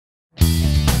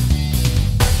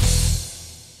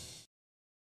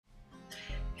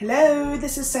Hello,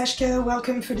 this is Sashka.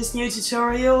 Welcome for this new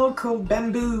tutorial called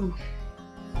Bamboo.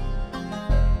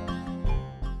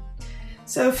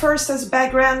 So first, as a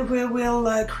background, we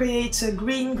will create a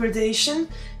green gradation.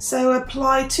 So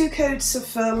apply 2 coats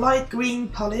of light green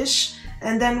polish,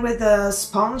 and then with a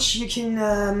sponge you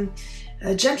can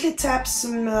gently tap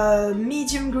some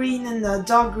medium green and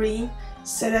dark green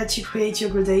so that you create your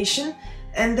gradation.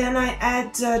 And then I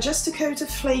add just a coat of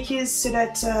flakies so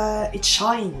that it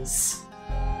shines.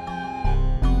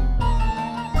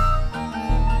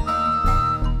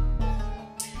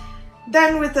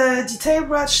 Then with a detail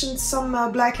brush and some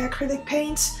black acrylic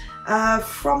paint,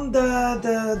 from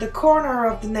the corner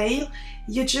of the nail,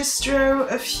 you just draw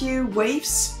a few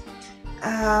waves.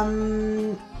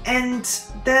 And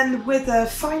then with a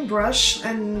fine brush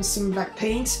and some black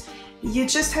paint, you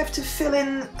just have to fill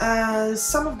in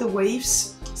some of the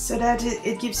waves so that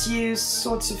it gives you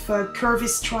sorts of curvy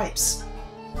stripes.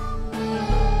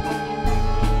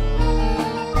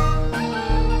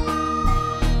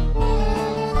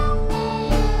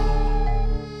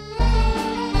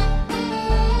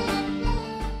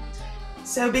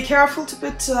 So be careful to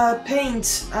put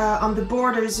paint on the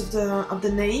borders of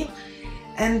the nail,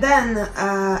 and then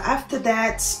after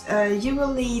that you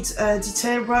will need a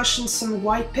detail brush and some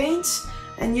white paint,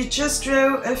 and you just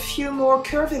draw a few more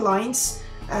curvy lines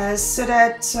so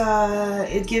that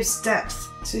it gives depth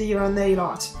to your nail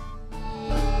art.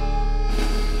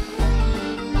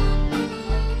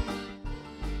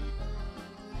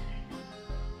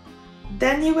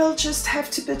 Then you will just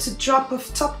have to put a drop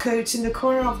of top coat in the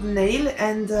corner of the nail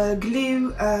and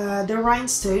glue the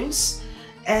rhinestones,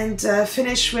 and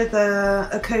finish with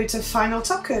a coat of final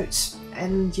top coat,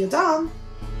 and you're done!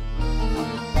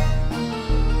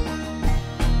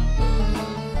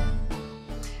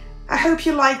 I hope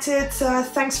you liked it.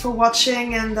 Thanks for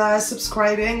watching and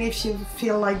subscribing if you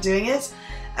feel like doing it.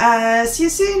 See you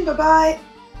soon, bye bye!